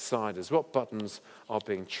up inside us? What buttons are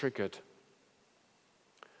being triggered?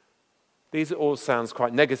 These all sounds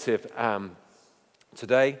quite negative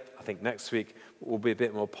today. I think next week will be a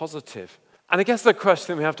bit more positive. And I guess the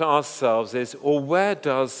question we have to ask ourselves is, well, where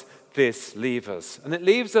does this leave us? And it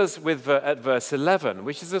leaves us at verse 11,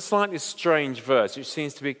 which is a slightly strange verse, which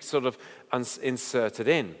seems to be sort of inserted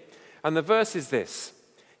in. And the verse is this: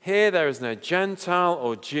 here there is no Gentile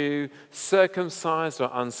or Jew, circumcised or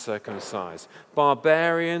uncircumcised,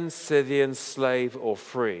 barbarian, Scythian, slave or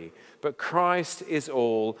free, but Christ is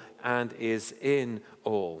all and is in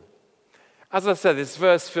all. As I said, this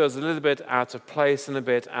verse feels a little bit out of place and a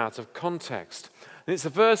bit out of context. And it's a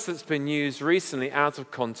verse that's been used recently out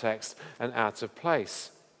of context and out of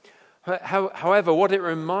place. However, what it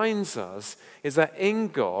reminds us is that in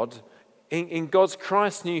God's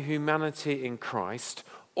Christ's new humanity in Christ,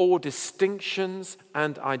 all distinctions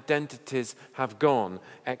and identities have gone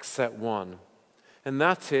except one. And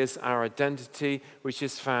that is our identity, which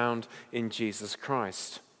is found in Jesus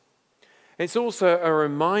Christ. It's also a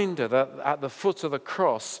reminder that at the foot of the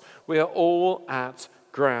cross, we are all at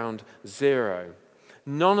ground zero.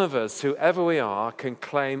 None of us, whoever we are, can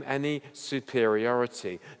claim any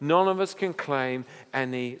superiority. None of us can claim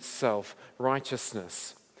any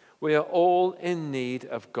self-righteousness. We are all in need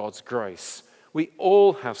of God's grace. We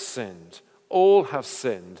all have sinned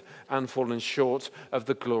and fallen short of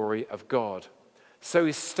the glory of God. So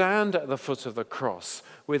we stand at the foot of the cross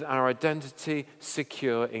with our identity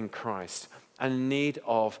secure in Christ and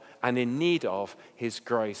in need of his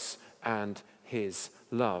grace and his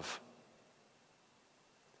love.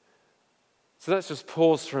 So let's just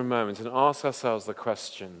pause for a moment and ask ourselves the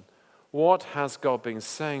question, what has God been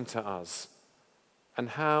saying to us, and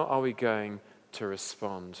how are we going to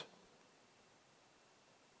respond?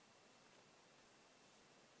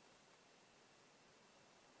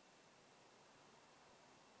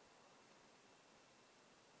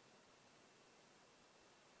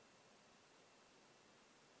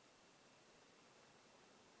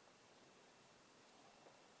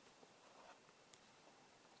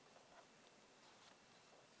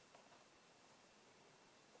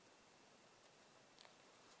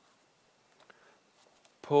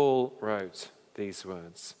 Paul wrote these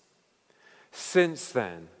words: "Since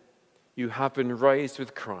then, you have been raised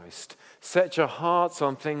with Christ. Set your hearts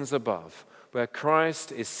on things above, where Christ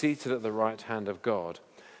is seated at the right hand of God.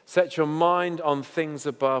 Set your mind on things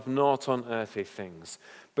above, not on earthly things.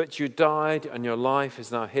 But you died, and your life is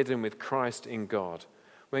now hidden with Christ in God.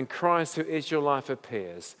 When Christ, who is your life,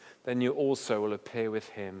 appears, then you also will appear with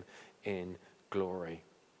him in glory."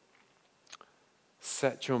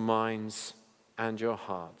 Set your minds and your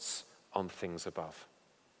hearts on things above.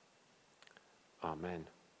 Amen.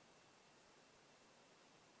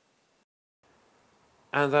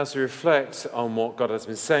 And as we reflect on what God has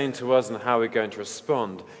been saying to us and how we're going to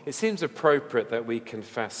respond, it seems appropriate that we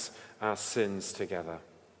confess our sins together.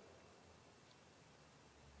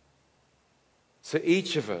 So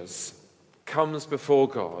each of us comes before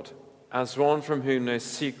God as one from whom no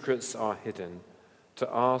secrets are hidden, to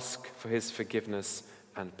ask for his forgiveness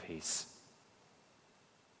and peace.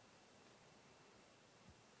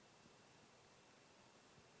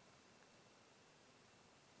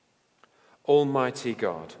 Almighty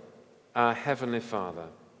God, our Heavenly Father,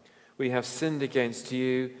 we have sinned against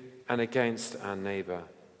you and against our neighbour,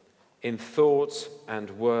 in thought and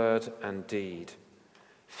word and deed,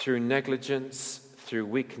 through negligence, through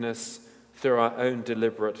weakness, through our own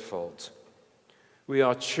deliberate fault. We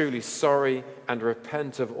are truly sorry and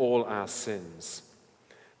repent of all our sins.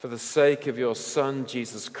 For the sake of your Son,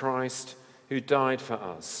 Jesus Christ, who died for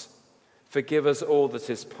us, forgive us all that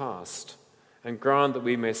is past, and grant that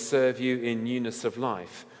we may serve you in newness of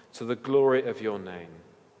life, to the glory of your name.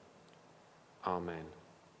 Amen.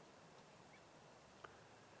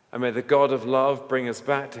 And may the God of love bring us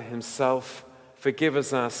back to himself, forgive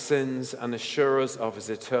us our sins, and assure us of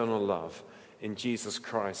his eternal love, in Jesus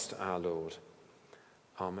Christ our Lord.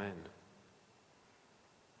 Amen.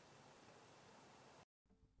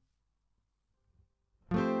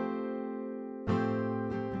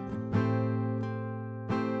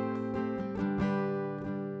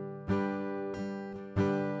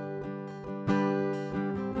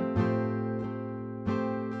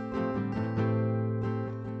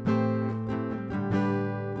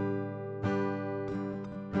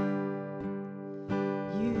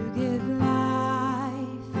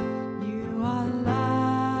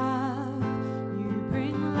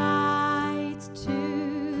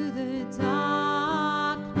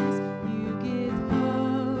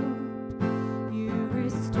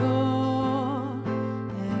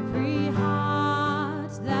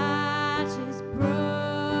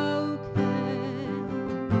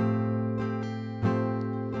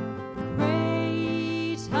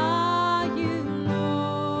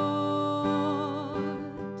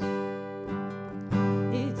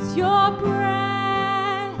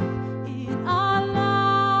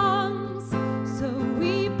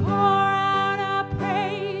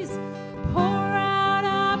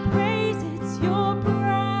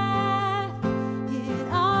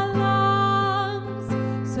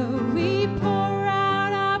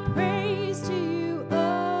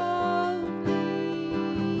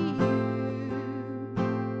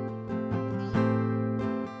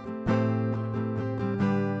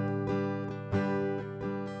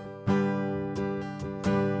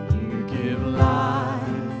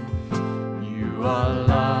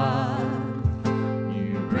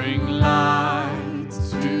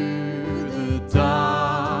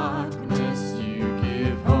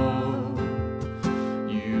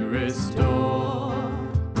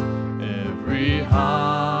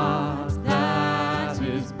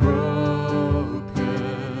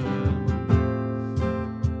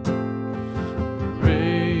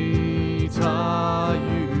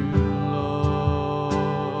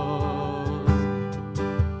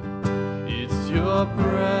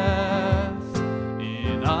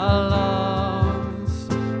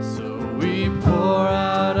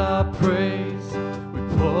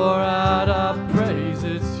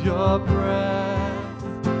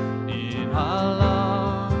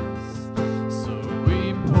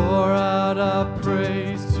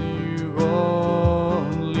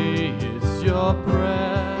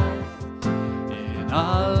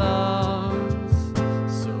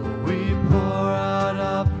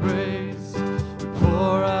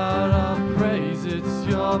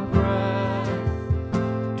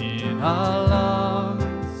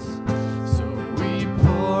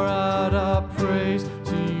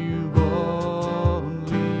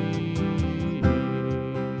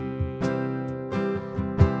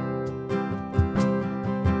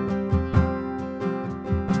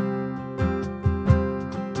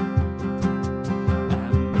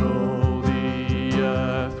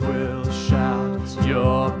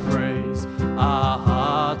 Your praise, our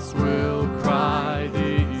hearts will cry.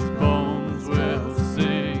 The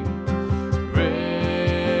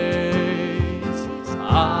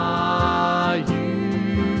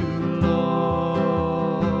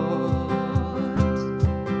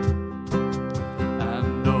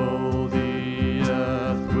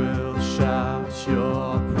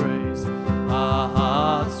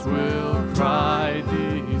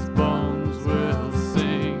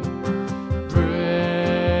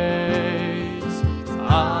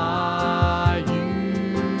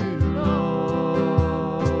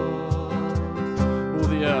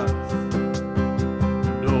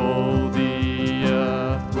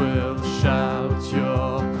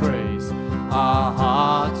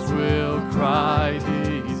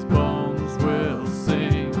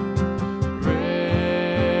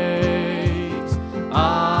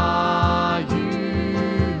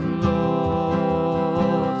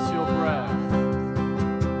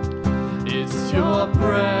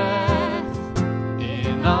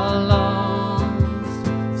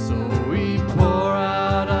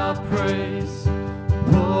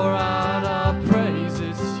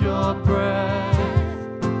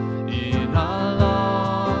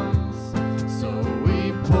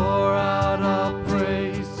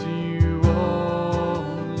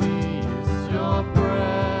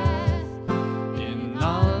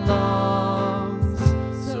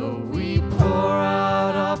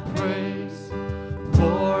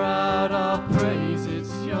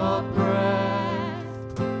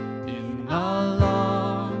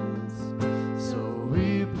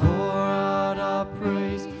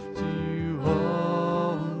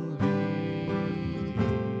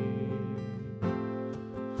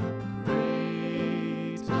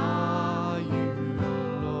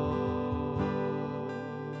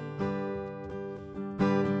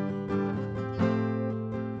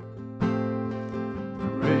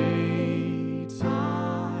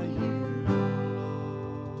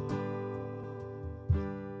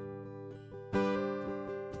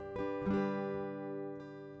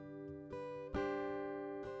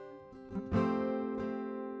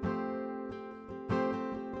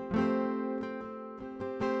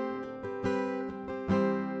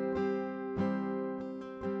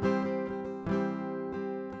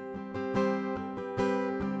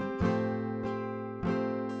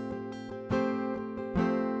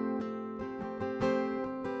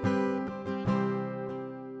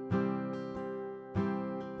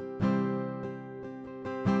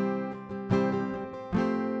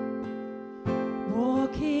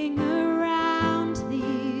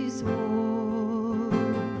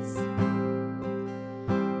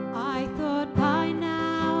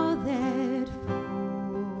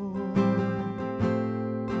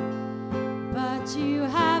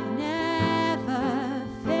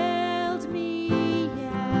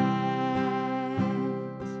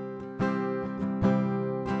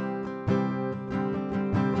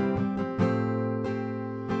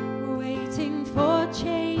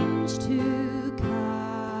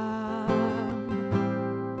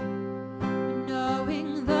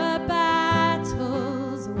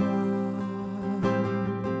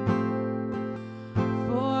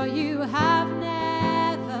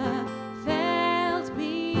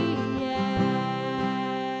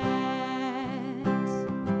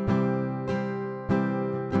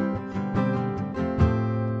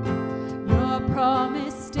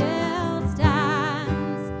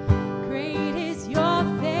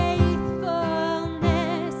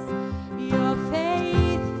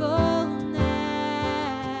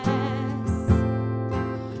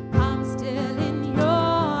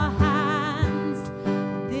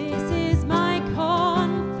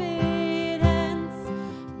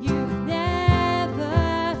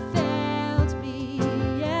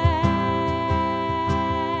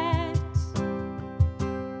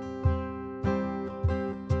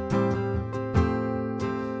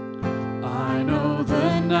I know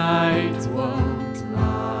the night won't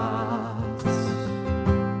last.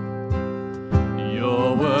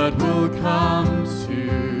 Your word will come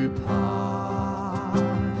to pass.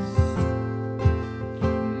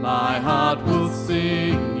 My heart will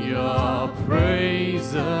sing your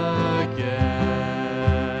praise again.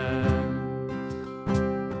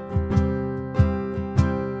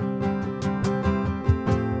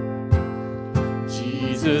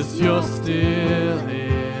 Jesus, you're still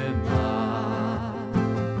enough.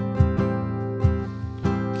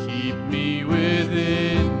 Keep me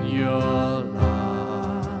within your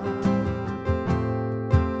love.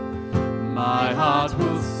 My heart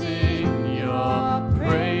will sing your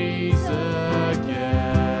praise again.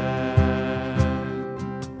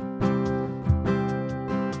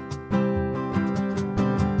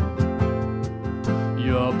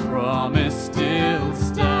 Your promise still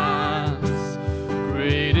stands.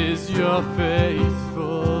 Great is your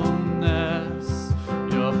faithfulness,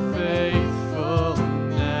 your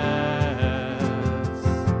faithfulness.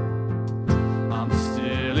 I'm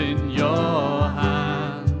still in your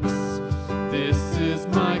hands. This is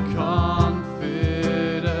my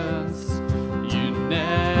confidence. You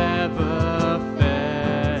never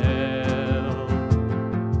fail.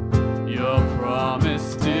 Your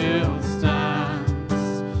promise still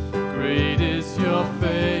stands. Great is your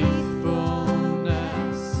faithfulness.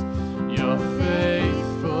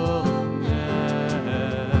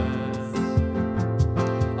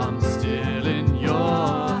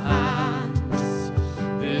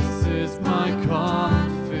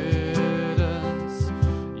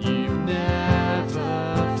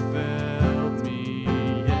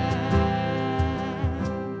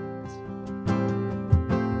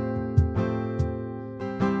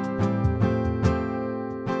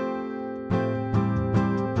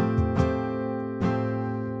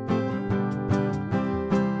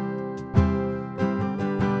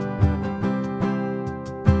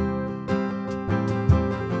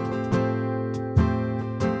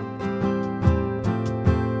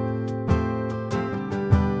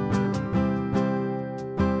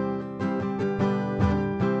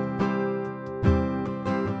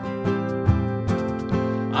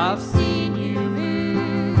 I've seen you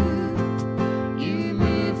move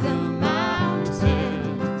the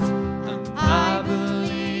mountains, and I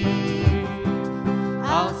believe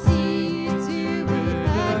I'll see you do it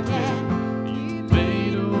again. You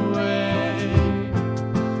made a way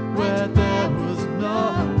where there was no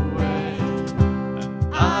way, and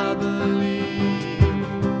I believe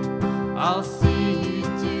I'll see you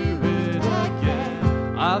do it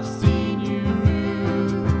again. I've seen you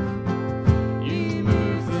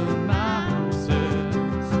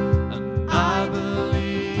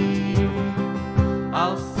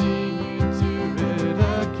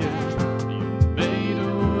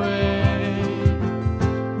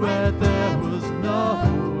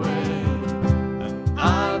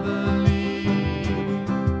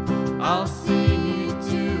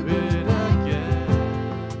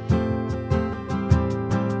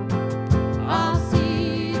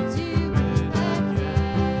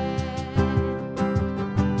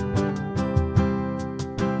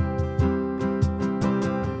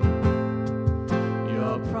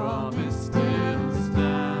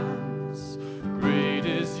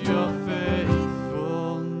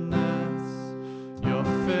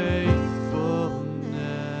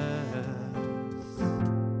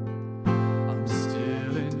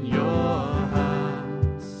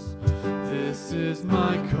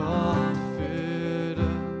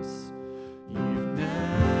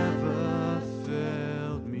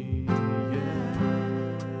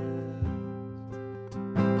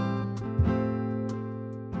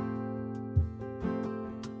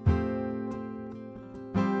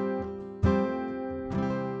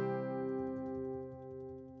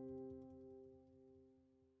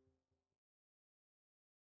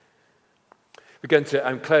We're going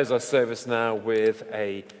to close our service now with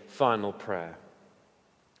a final prayer.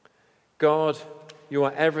 God, you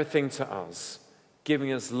are everything to us,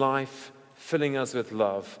 giving us life, filling us with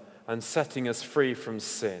love, and setting us free from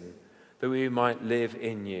sin, that we might live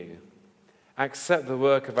in you. Accept the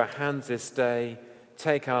work of our hands this day,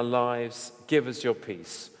 take our lives, give us your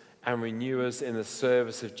peace, and renew us in the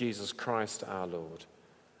service of Jesus Christ our Lord.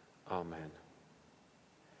 Amen.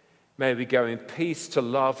 May we go in peace to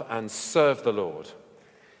love and serve the Lord.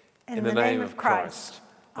 In the name of Christ.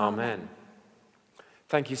 Amen.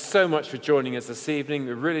 Thank you so much for joining us this evening.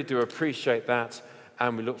 We really do appreciate that,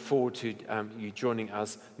 and we look forward to you joining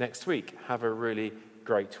us next week. Have a really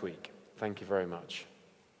great week. Thank you very much.